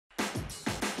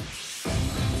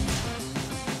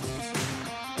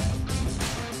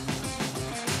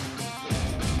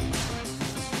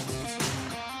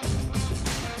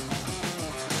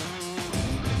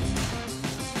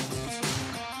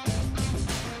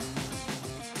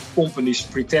companies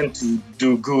pretend to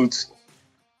do good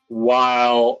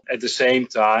while at the same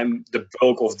time the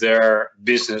bulk of their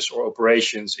business or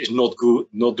operations is not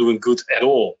doing good at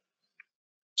all.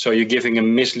 So you're giving a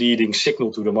misleading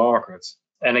signal to the market.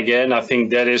 And again, I think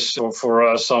that is for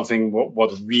us something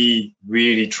what we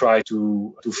really try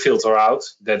to filter out.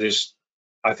 That is,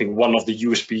 I think, one of the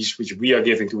USPs which we are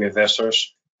giving to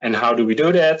investors. And how do we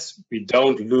do that? We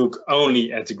don't look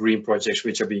only at the green projects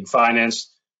which are being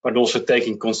financed, but also take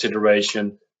in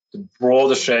consideration the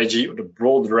broader strategy or the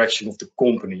broad direction of the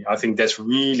company. I think that's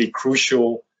really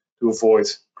crucial to avoid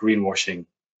greenwashing.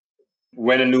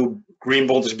 When a new green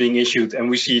bond is being issued and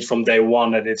we see it from day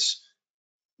one that it's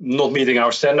not meeting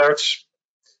our standards,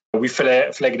 we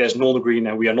flag it as non-green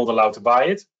and we are not allowed to buy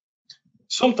it.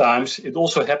 Sometimes it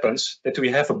also happens that we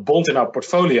have a bond in our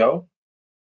portfolio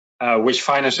which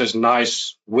finances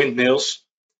nice windmills,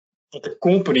 but the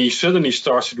company suddenly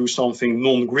starts to do something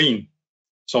non-green,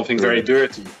 something very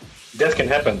dirty. That can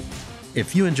happen.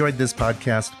 If you enjoyed this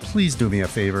podcast, please do me a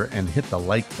favor and hit the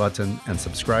like button and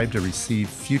subscribe to receive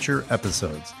future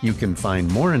episodes. You can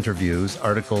find more interviews,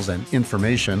 articles, and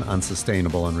information on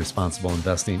sustainable and responsible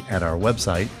investing at our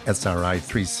website,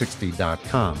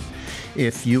 sri360.com.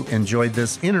 If you enjoyed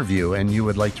this interview and you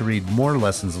would like to read more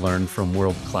lessons learned from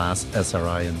world-class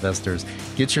SRI investors,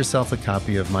 get yourself a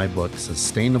copy of my book,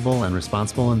 Sustainable and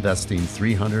Responsible Investing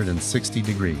 360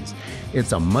 Degrees.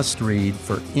 It's a must-read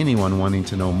for anyone wanting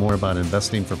to know more about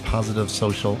investing for positive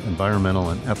social, environmental,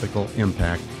 and ethical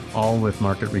impact, all with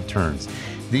market returns.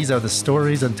 These are the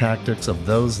stories and tactics of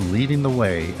those leading the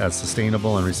way as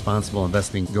sustainable and responsible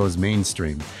investing goes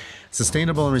mainstream.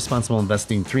 Sustainable and Responsible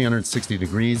Investing 360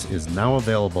 Degrees is now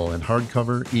available in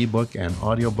hardcover, ebook, and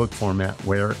audiobook format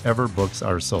wherever books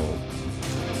are sold.